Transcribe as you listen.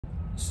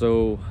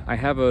So I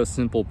have a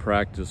simple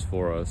practice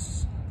for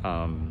us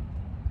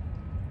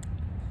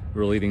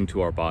relating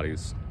to our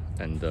bodies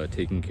and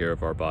taking care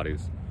of our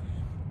bodies.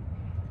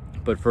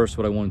 But first,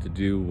 what I wanted to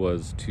do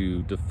was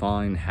to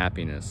define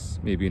happiness,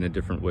 maybe in a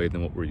different way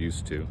than what we're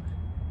used to.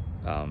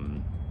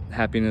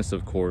 Happiness,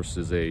 of course,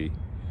 is a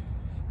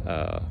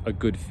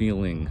good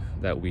feeling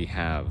that we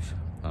have,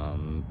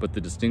 but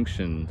the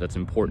distinction that's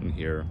important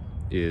here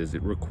is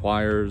it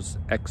requires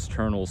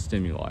external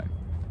stimuli.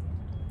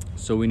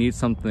 So we need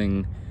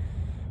something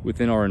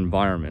within our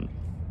environment,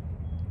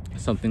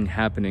 something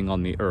happening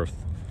on the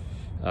earth,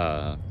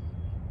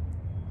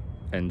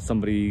 and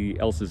somebody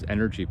else's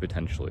energy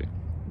potentially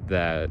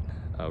that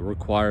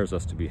requires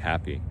us to be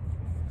happy.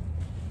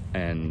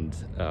 And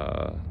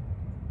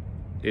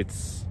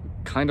it's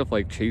kind of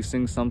like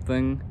chasing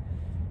something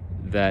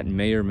that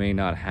may or may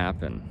not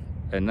happen,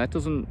 and that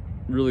doesn't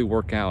really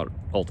work out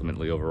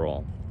ultimately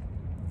overall.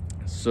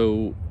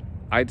 So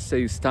I'd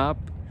say stop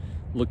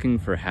looking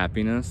for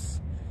happiness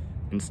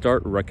and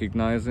start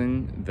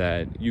recognizing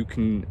that you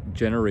can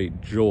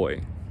generate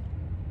joy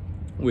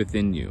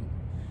within you.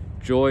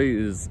 Joy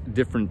is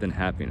different than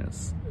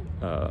happiness.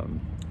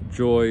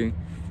 Joy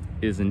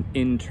is an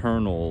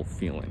internal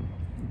feeling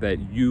that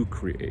you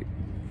create.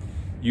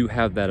 You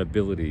have that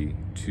ability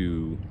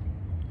to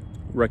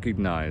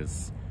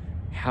recognize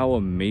how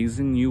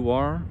amazing you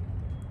are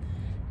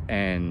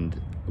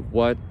and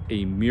what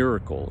a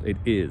miracle it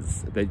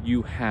is that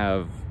you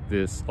have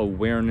this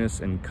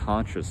awareness and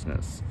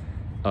consciousness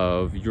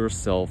of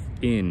yourself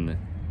in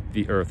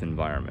the earth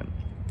environment.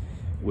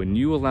 When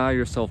you allow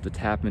yourself to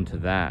tap into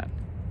that,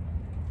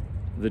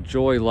 the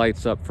joy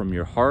lights up from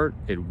your heart,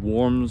 it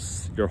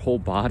warms your whole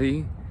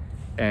body,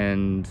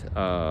 and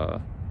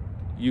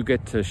you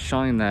get to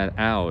shine that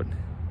out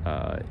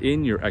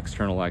in your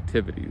external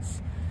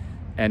activities.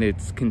 And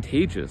it's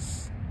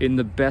contagious in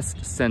the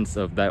best sense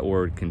of that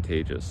word,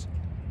 contagious.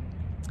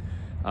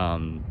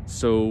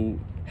 So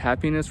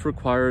happiness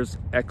requires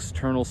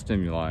external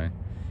stimuli.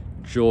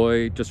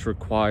 Joy just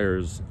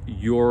requires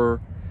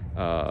your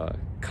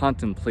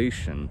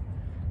contemplation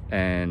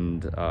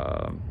and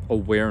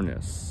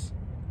awareness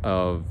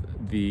of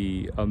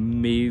the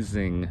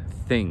amazing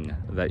thing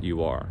that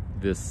you are,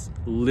 this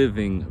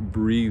living,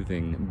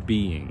 breathing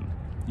being.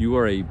 You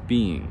are a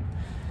being.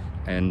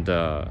 And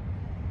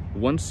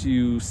once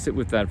you sit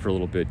with that for a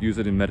little bit, use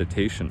it in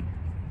meditation,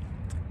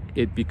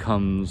 it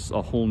becomes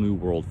a whole new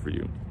world for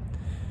you.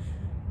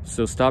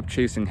 So stop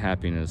chasing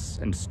happiness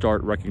and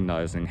start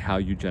recognizing how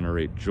you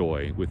generate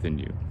joy within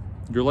you.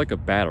 You're like a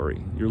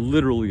battery. You're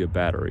literally a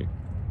battery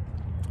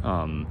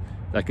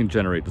that can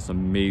generate this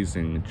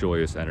amazing,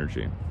 joyous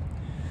energy.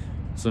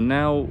 So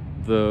now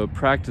the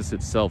practice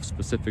itself,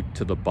 specific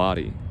to the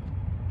body,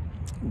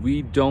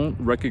 we don't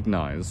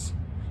recognize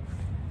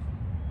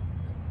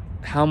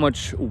how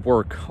much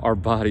work our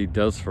body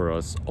does for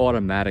us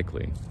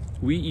automatically.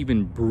 We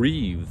even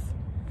breathe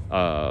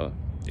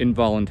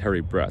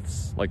involuntary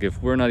breaths. Like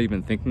if we're not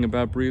even thinking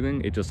about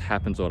breathing, it just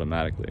happens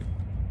automatically.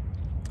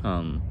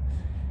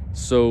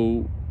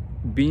 So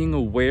being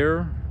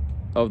aware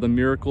of the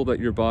miracle that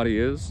your body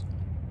is,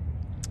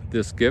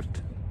 this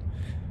gift,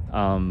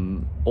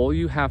 all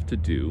you have to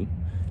do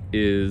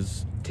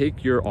is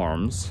take your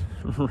arms,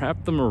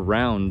 wrap them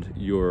around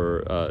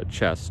your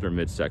chest or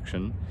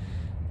midsection,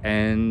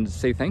 and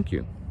say thank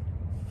you.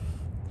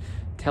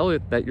 Tell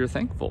it that you're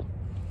thankful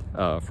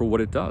for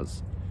what it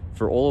does,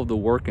 for all of the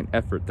work and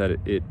effort that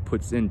it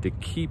puts into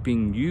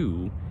keeping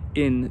you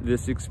in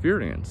this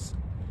experience.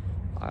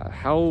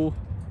 How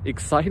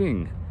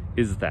exciting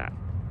is that?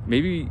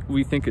 Maybe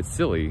we think it's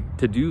silly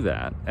to do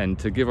that and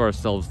to give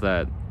ourselves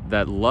that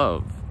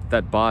love,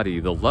 that body,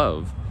 the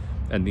love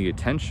and the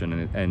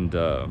attention and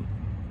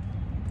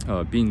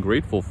being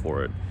grateful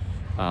for it.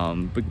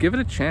 But give it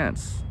a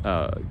chance.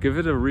 Give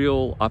it a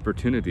real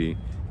opportunity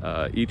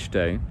each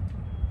day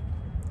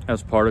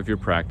as part of your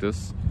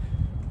practice.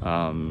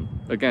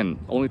 Again,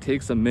 only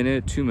takes a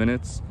minute, 2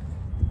 minutes.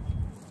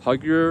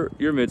 Hug your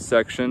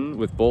midsection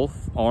with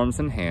both arms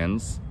and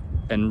hands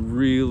and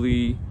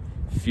really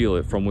feel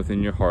it from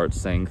within your heart,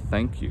 saying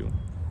thank you.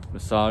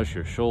 Massage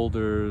your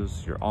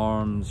shoulders, your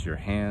arms, your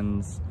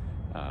hands.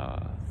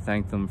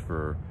 Thank them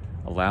for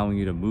allowing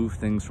you to move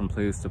things from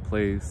place to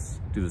place.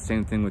 Do the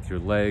same thing with your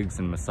legs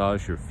and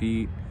massage your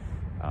feet.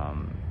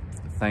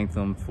 Thank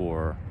them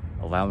for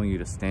allowing you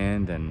to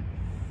stand and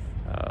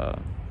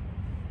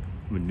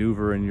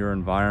maneuver in your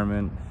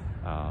environment.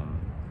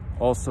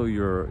 Also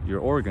your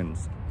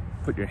organs.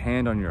 Put your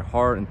hand on your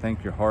heart and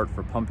thank your heart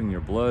for pumping your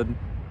blood.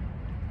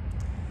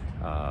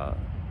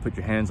 Put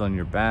your hands on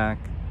your back.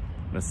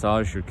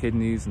 Massage your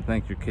kidneys and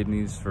thank your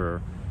kidneys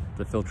for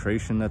the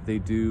filtration that they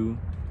do.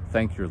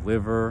 Thank your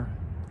liver.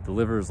 The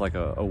liver is like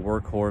a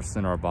workhorse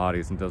in our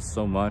bodies and does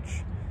so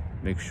much.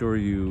 Make sure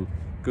you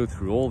go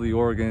through all the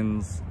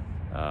organs,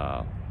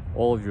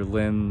 all of your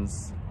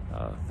limbs.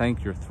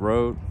 Thank your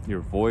throat,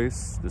 your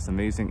voice, this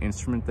amazing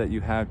instrument that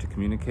you have to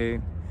communicate.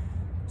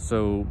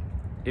 So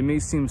it may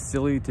seem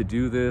silly to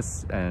do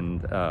this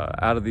and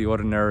out of the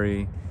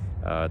ordinary,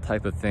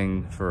 type of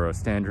thing for a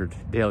standard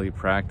daily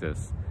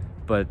practice.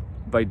 But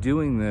by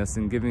doing this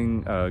and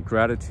giving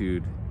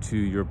gratitude to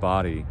your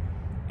body,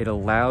 it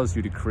allows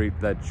you to create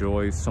that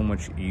joy so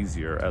much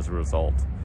easier as a result.